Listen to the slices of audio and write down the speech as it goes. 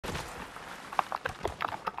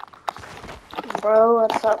Bro,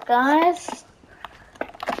 what's up, guys?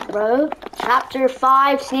 Bro, Chapter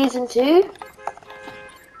 5, Season 2.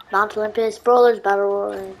 Mount Olympus, Brawlers, Battle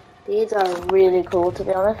Royale. These are really cool, to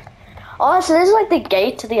be honest. Oh, so this is like the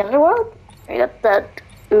gate to the underworld? You got that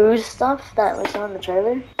ooze stuff that we saw in the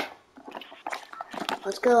trailer.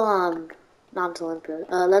 Let's go, Mount Olympus.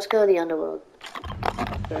 Let's go to the underworld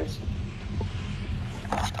first.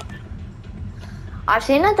 I've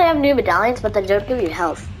seen that they have new medallions, but they don't give you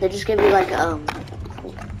health. They just give you like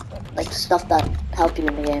stuff that help you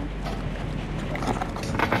in the game.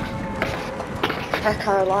 Check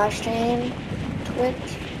our live stream,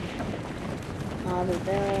 Twitch.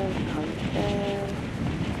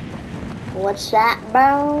 What's that,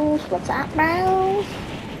 bros? What's that, bros?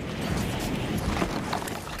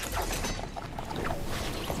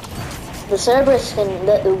 The Cerberus skin.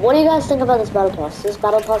 What do you guys think about this battle pass? This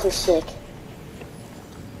battle pass is sick.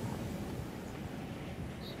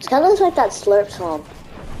 It kind of looks like that Slurp Swamp,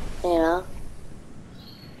 you know?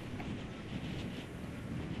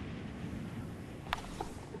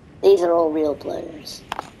 These are all real players.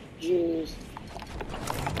 Jeez.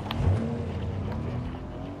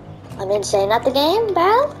 I'm insane at the game,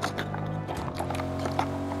 bro?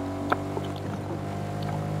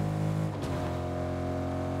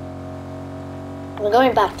 I'm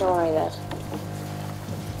going back, don't worry, guys.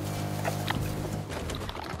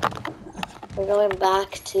 We're going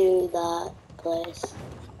back to that place.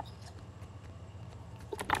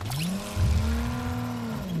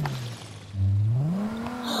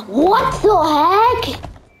 What the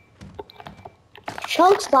heck?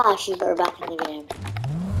 Choke splashes are back in the game.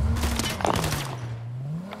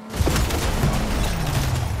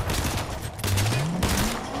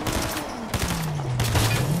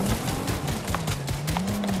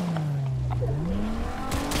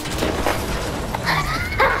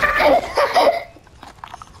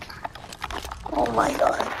 Oh my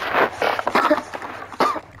god.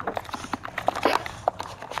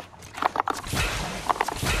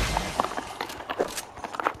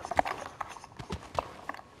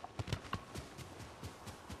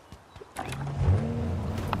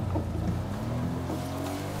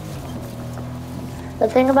 The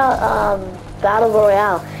thing about Battle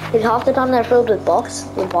Royale is half the time they're filled with bots,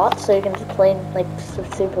 so you can play like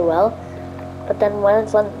super well. But then when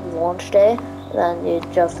it's on launch day, then you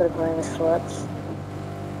just start playing with sluts.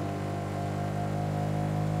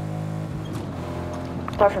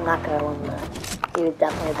 Apart from that guy one, he was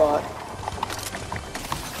definitely a bot.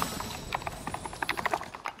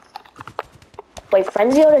 Wait,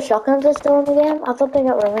 Frenzy or the shotguns are still in the game? I thought they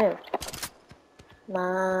got removed.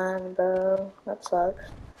 Man, bro, that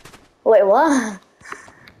sucks. Wait, what?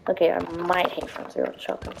 Okay, I might hate Frenzy or the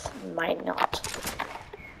shotguns. Might not.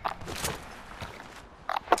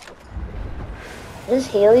 Does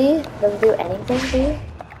Haley doesn't do anything to you?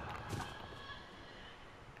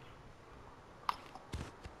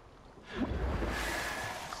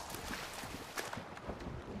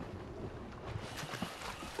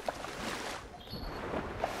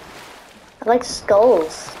 I like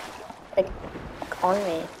skulls, like on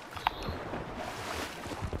me.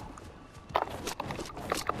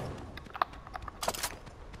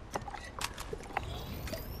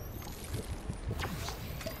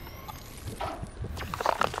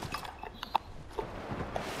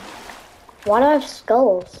 Why do I have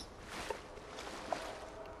skulls?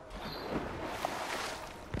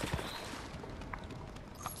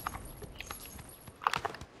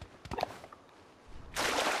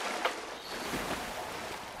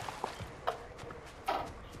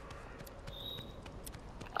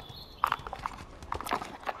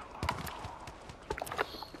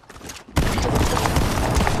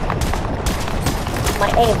 My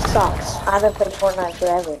aim sucks. I haven't played Fortnite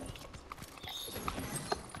forever.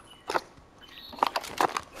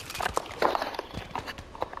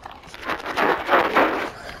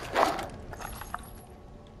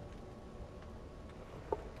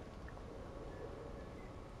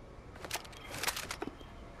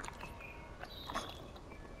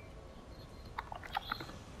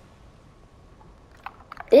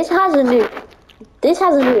 This has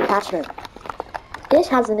a new attachment. This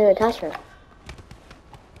has a new attachment.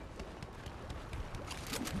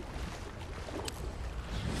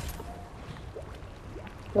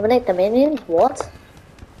 Eliminate the minions? What?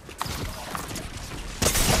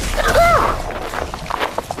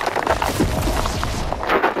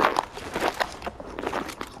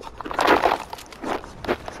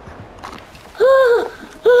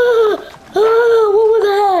 What was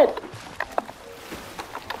that?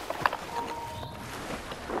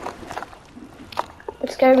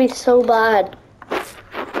 It scared me so bad.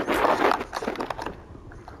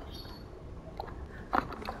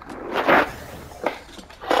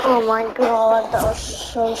 Oh my god, that was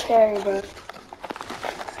so scary, bro.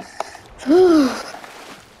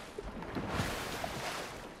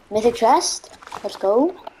 Mythic chest, let's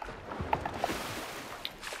go.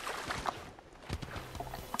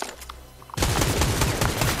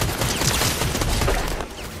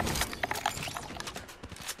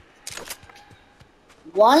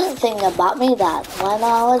 One thing about me that when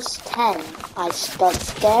I was 10, I got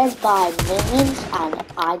scared by minions and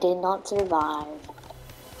I did not survive.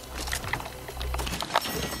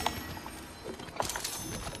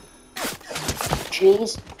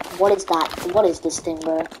 Jeez, what is that? What is this thing,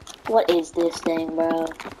 bro? What is this thing, bro?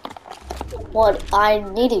 What? I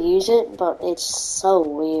need to use it, but it's so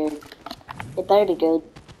weird. It better be good.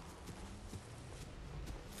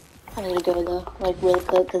 I need to go though, like really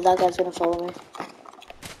quick, because that guy's gonna follow me.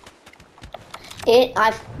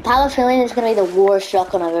 I have a feeling it's gonna be the worst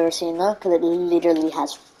shotgun I've ever seen though, because it literally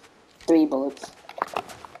has 3 bullets.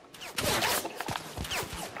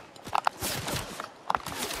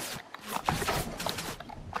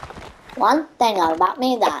 One thing about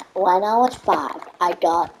me that when I was 5, I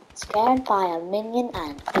got scared by a minion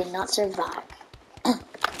and did not survive.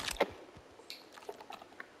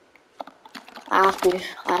 I have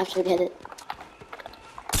to get it.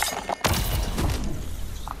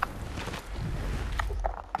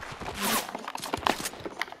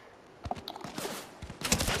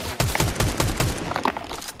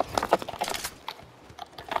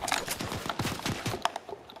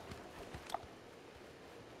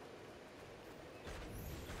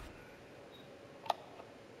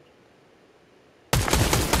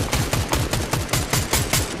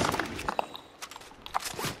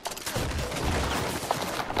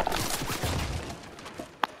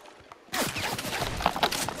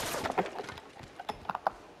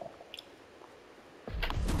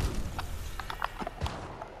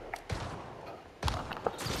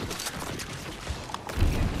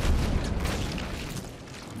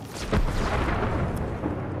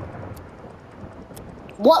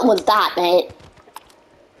 What was that, mate?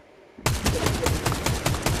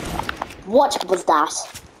 What was that?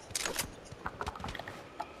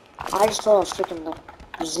 I just thought I was freaking like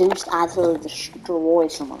Zeus absolutely destroy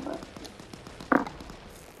someone, bro.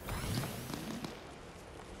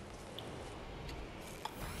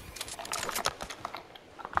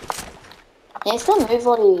 Can you still move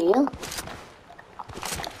while you heal?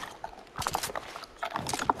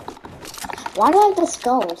 Why do I have the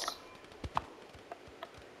skulls?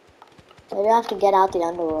 Maybe I have to get out the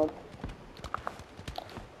underworld.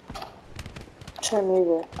 Try to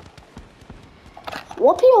move it.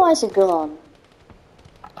 What POI is it good on?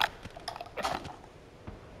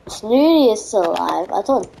 Snooty is still alive. I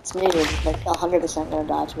thought Snooty was like 100% gonna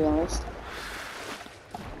die, to be honest.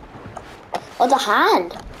 Oh, the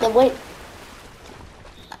hand! Then wait.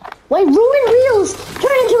 Wait, ruined wheels!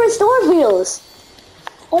 Turn into restored wheels!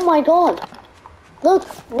 Oh my god. Look,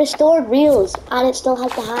 restored wheels, and it still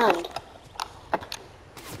has the hand.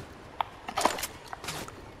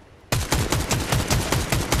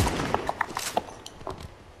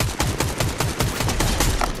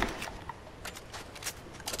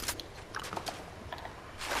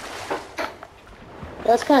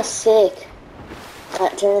 That's kind of sick.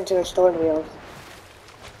 That turned into restored wheels.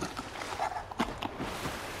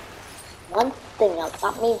 One thing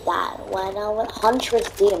about me that when I went Huntress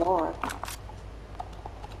DMR.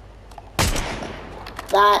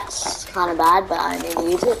 That's kind of bad, but I need to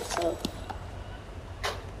use it, so.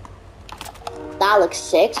 That looks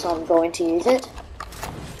sick, so I'm going to use it.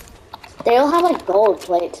 They all have like gold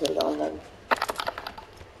plates on them.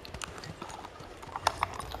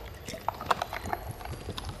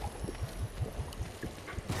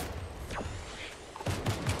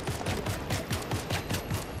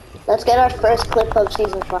 Let's get our first clip of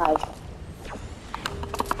season 5.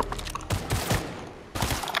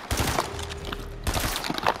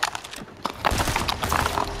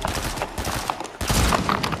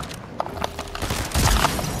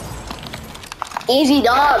 Easy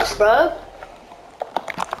dogs, bro.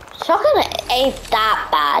 Shotgun ain't that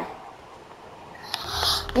bad.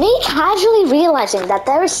 Me casually realizing that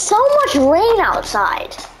there is so much rain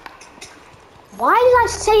outside. Why did I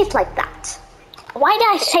say it like that? Why did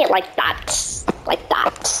I say it like that? Like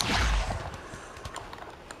that.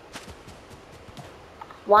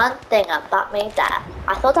 One thing about me that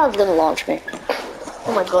I thought that was gonna launch me.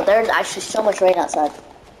 Oh my god, there's actually so much rain outside.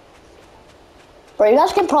 Bro, you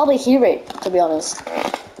guys can probably hear it, to be honest.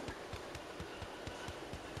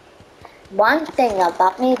 One thing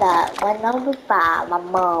about me that when I was 5, my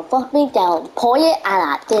mom put me down, pointed, and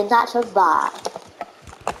I did not survive.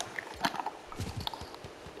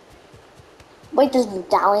 Wait, there's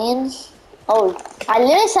medallions? Oh, I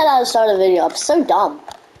literally said I would start a video. I'm so dumb.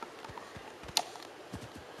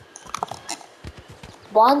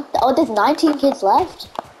 Oh, there's 19 kids left?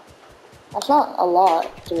 That's not a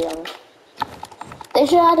lot, to be honest. They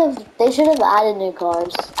should have added new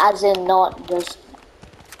cars, as in not just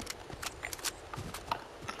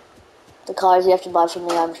the cars you have to buy from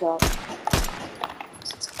the item shop.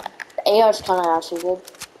 The AR's kind of actually good.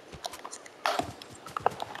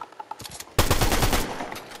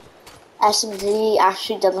 SMG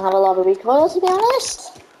actually doesn't have a lot of recoil, to be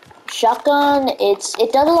honest. Shotgun, it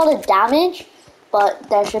does a lot of damage, but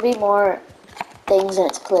there should be more things in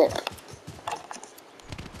its clip.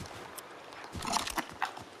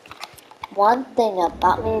 One thing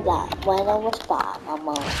about me that when I was 5, my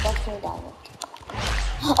mom pushed me down.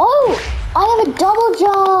 Oh! I have a double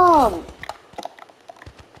jump!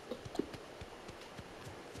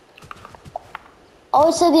 Oh,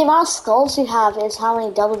 so the amount of skulls you have is how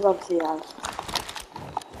many double jumps you have.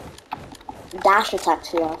 Dash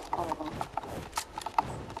attacks you have. I don't know.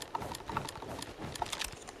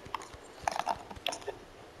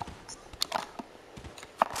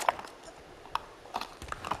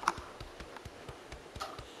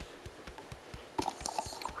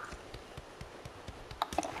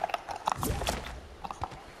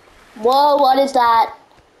 Whoa, what is that?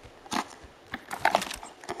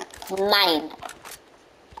 9.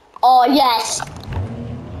 Oh, yes!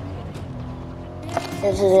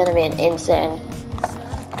 This is gonna be an insane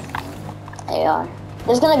AR.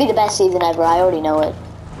 This is gonna be the best season ever, I already know it.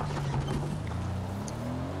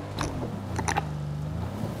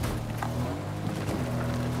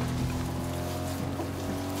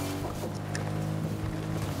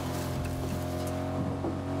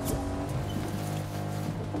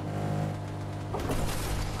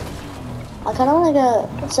 I kinda wanna go.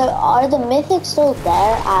 So, are the mythics still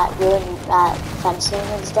there at fencing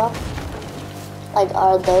and stuff? Like,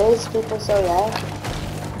 are those people still there?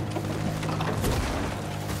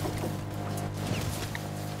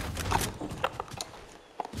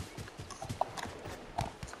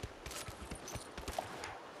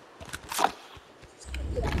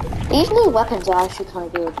 These new weapons are actually kinda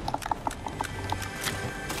good.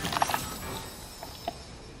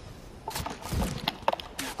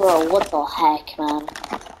 Bro, what the heck, man?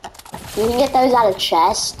 You can get those out of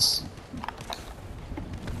chests.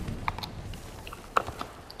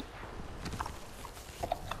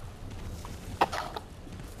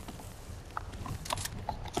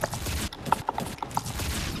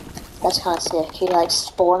 That's kind of sick. You like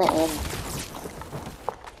spawn it in.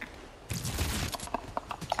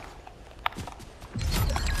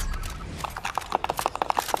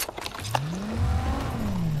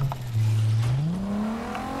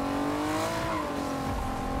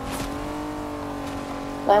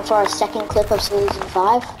 Going for our second clip of season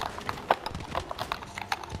 5.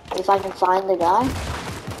 If I can find the guy.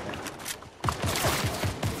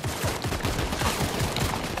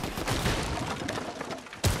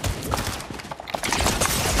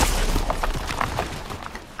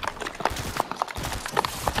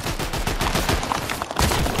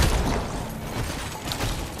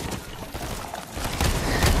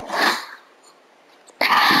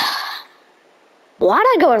 Why'd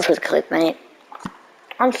I go in for the clip, mate?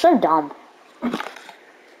 I'm so dumb.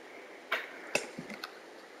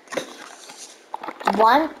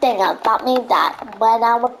 One thing about me that when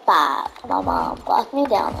I was 5, my mom flushed me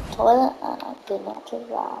down the toilet and I did not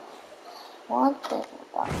survive. One thing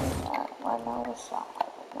about me that when I was 5,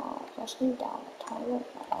 my mom flushed me down the toilet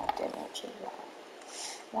and I did not survive.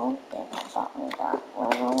 One thing about me that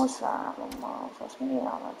when I was 5, my mom flushed me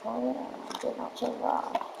down the toilet and I did not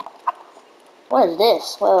survive. What is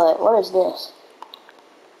this? Wait, what is this?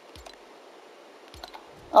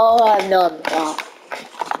 Oh, I have none. Wow.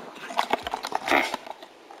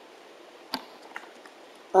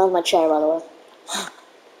 I love my chair, by the way.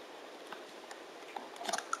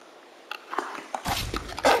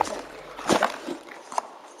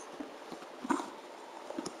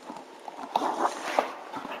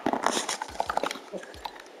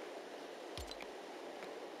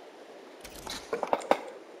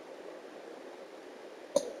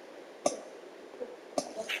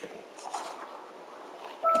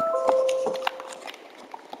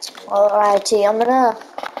 Alrighty, I'm gonna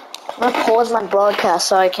pause my broadcast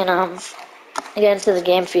so I can get into the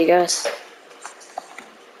game for you guys.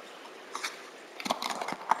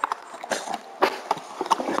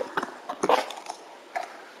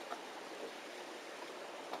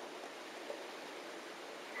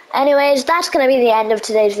 Anyways, that's gonna be the end of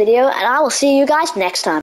today's video, and I will see you guys next time.